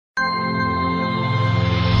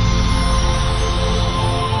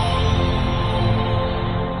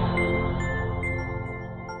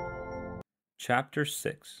Chapter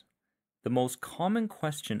 6. The most common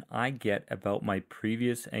question I get about my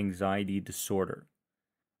previous anxiety disorder.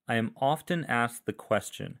 I am often asked the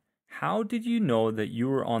question, how did you know that you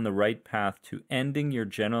were on the right path to ending your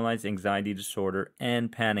generalized anxiety disorder and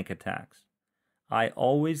panic attacks? I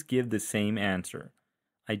always give the same answer.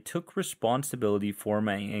 I took responsibility for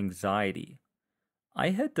my anxiety.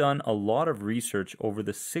 I had done a lot of research over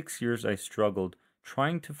the 6 years I struggled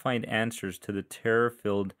trying to find answers to the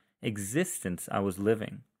terror-filled existence I was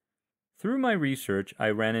living. Through my research, I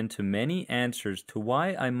ran into many answers to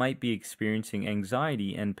why I might be experiencing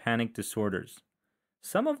anxiety and panic disorders.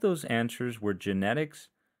 Some of those answers were genetics,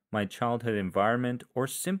 my childhood environment, or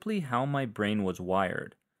simply how my brain was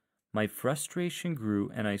wired. My frustration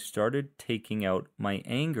grew and I started taking out my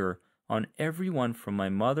anger on everyone from my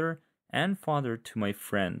mother and father to my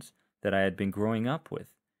friends that I had been growing up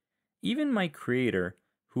with. Even my creator,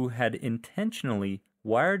 who had intentionally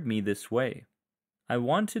wired me this way. I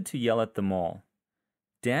wanted to yell at them all.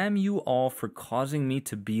 Damn you all for causing me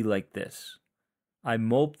to be like this. I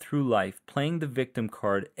moped through life, playing the victim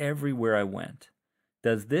card everywhere I went.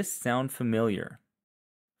 Does this sound familiar?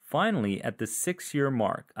 Finally, at the 6-year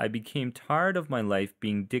mark, I became tired of my life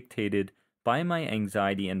being dictated by my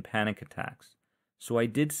anxiety and panic attacks. So I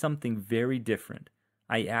did something very different.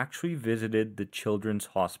 I actually visited the children's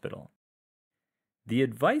hospital. The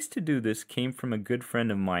advice to do this came from a good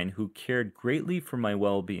friend of mine who cared greatly for my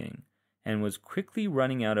well-being and was quickly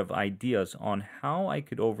running out of ideas on how I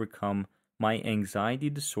could overcome my anxiety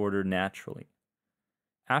disorder naturally.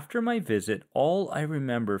 After my visit, all I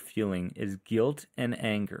remember feeling is guilt and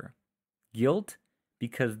anger. Guilt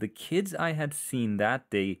because the kids I had seen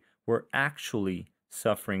that day were actually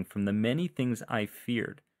suffering from the many things I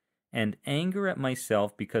feared, and anger at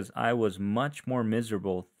myself because I was much more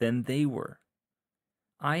miserable than they were.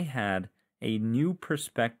 I had a new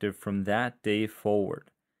perspective from that day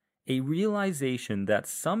forward, a realization that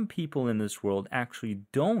some people in this world actually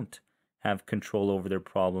don't have control over their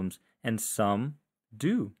problems and some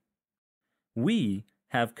do. We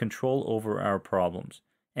have control over our problems,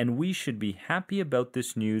 and we should be happy about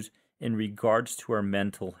this news in regards to our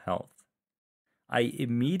mental health. I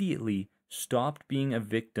immediately stopped being a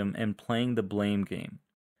victim and playing the blame game.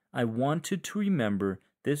 I wanted to remember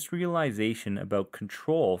this realization about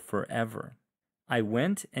control forever. I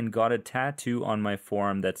went and got a tattoo on my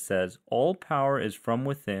forearm that says, "All power is from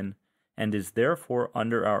within and is therefore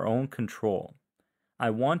under our own control."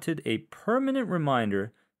 I wanted a permanent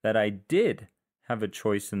reminder that I did have a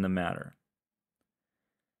choice in the matter.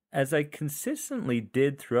 As I consistently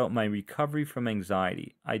did throughout my recovery from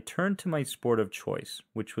anxiety, I turned to my sport of choice,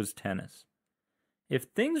 which was tennis. If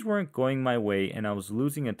things weren't going my way and I was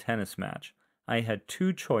losing a tennis match, I had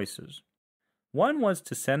two choices. One was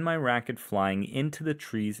to send my racket flying into the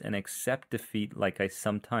trees and accept defeat like I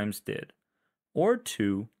sometimes did. Or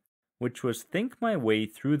two, which was think my way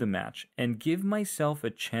through the match and give myself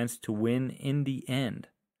a chance to win in the end.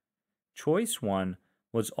 Choice one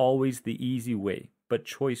was always the easy way, but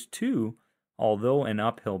choice two, although an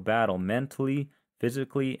uphill battle mentally,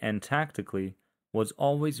 physically, and tactically, was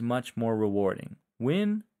always much more rewarding,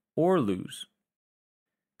 win or lose.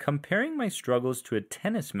 Comparing my struggles to a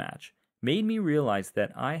tennis match made me realize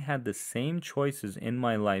that I had the same choices in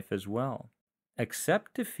my life as well.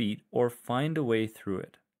 Accept defeat or find a way through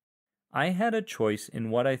it. I had a choice in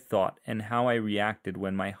what I thought and how I reacted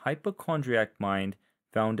when my hypochondriac mind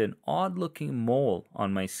found an odd-looking mole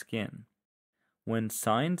on my skin, when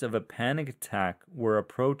signs of a panic attack were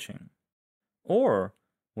approaching, or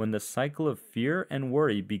when the cycle of fear and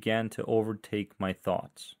worry began to overtake my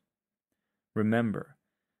thoughts. Remember,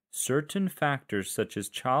 certain factors such as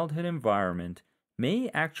childhood environment may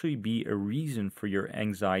actually be a reason for your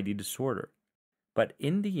anxiety disorder. But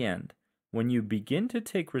in the end, when you begin to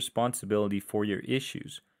take responsibility for your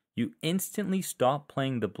issues, you instantly stop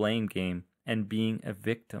playing the blame game and being a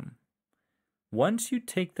victim. Once you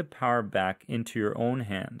take the power back into your own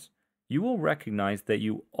hands, you will recognize that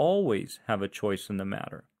you always have a choice in the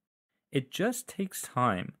matter. It just takes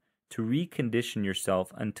time to recondition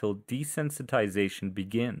yourself until desensitization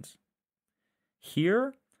begins.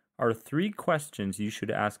 Here are 3 questions you should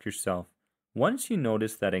ask yourself once you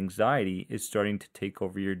notice that anxiety is starting to take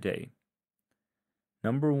over your day.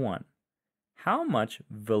 Number 1, how much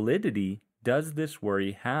validity does this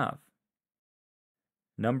worry have?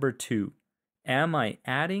 Number 2, am I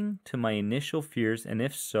adding to my initial fears, and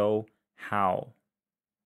if so, how?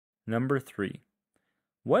 Number 3,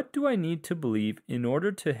 what do I need to believe in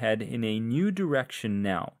order to head in a new direction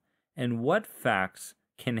now, and what facts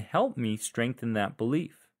can help me strengthen that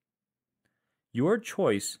belief? Your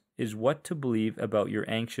choice is what to believe about your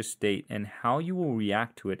anxious state and how you will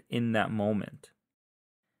react to it in that moment.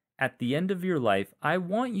 At the end of your life, I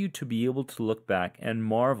want you to be able to look back and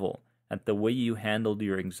marvel at the way you handled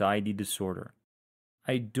your anxiety disorder.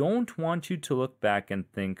 I don't want you to look back and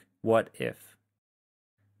think, what if?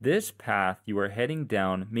 This path you are heading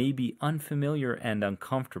down may be unfamiliar and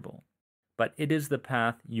uncomfortable, but it is the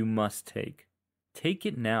path you must take. Take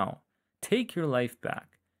it now. Take your life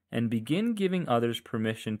back and begin giving others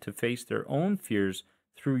permission to face their own fears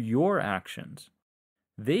through your actions.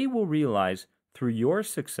 They will realize through your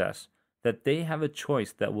success that they have a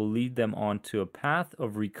choice that will lead them onto a path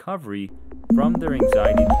of recovery from their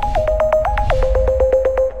anxiety.